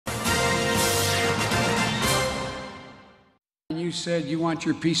you said you want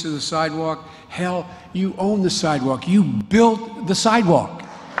your piece of the sidewalk. Hell, you own the sidewalk. You built the sidewalk.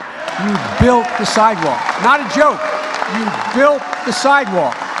 You built the sidewalk. Not a joke. You built the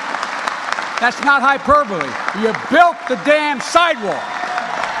sidewalk. That's not hyperbole. You built the damn sidewalk.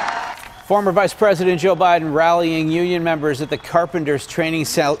 Former Vice President Joe Biden rallying union members at the Carpenters Training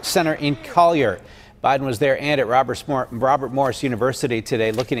Center in Collier. Biden was there and at Robert Morris University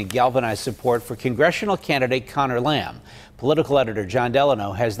today looking to galvanize support for congressional candidate Conor Lamb. Political editor John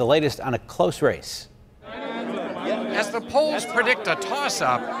Delano has the latest on a close race. As the polls predict a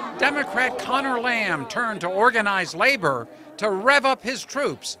toss-up, Democrat Conor Lamb turned to organized labor to rev up his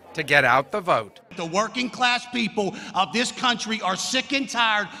troops to get out the vote. The working class people of this country are sick and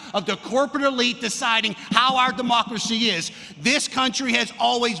tired of the corporate elite deciding how our democracy is. This country has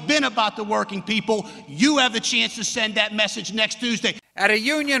always been about the working people. You have the chance to send that message next Tuesday. At a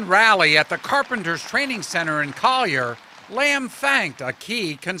union rally at the Carpenters Training Center in Collier, Lamb thanked a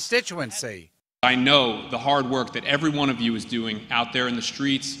key constituency. I know the hard work that every one of you is doing out there in the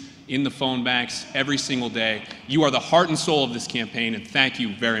streets, in the phone banks, every single day. You are the heart and soul of this campaign, and thank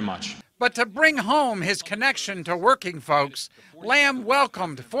you very much. But to bring home his connection to working folks, Lamb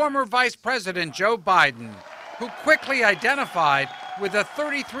welcomed former Vice President Joe Biden, who quickly identified with a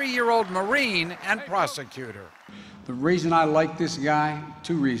 33-year-old Marine and prosecutor. The reason I like this guy,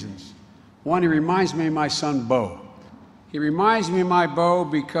 two reasons. One, he reminds me of my son, Bo. He reminds me of my Bo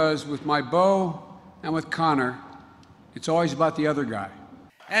because with my Bo and with Connor, it's always about the other guy.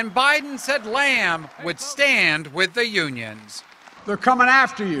 And Biden said Lamb would stand with the unions. They're coming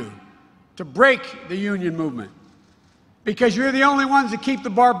after you to break the union movement because you're the only ones that keep the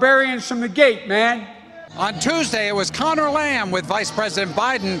barbarians from the gate, man. On Tuesday, it was Conor Lamb with Vice President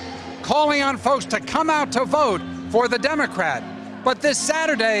Biden calling on folks to come out to vote for the Democrat. But this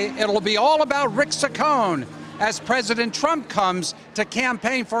Saturday, it'll be all about Rick Saccone as President Trump comes to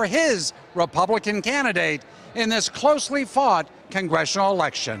campaign for his Republican candidate in this closely fought congressional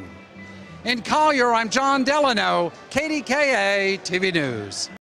election. In Collier, I'm John Delano, KDKA-TV News.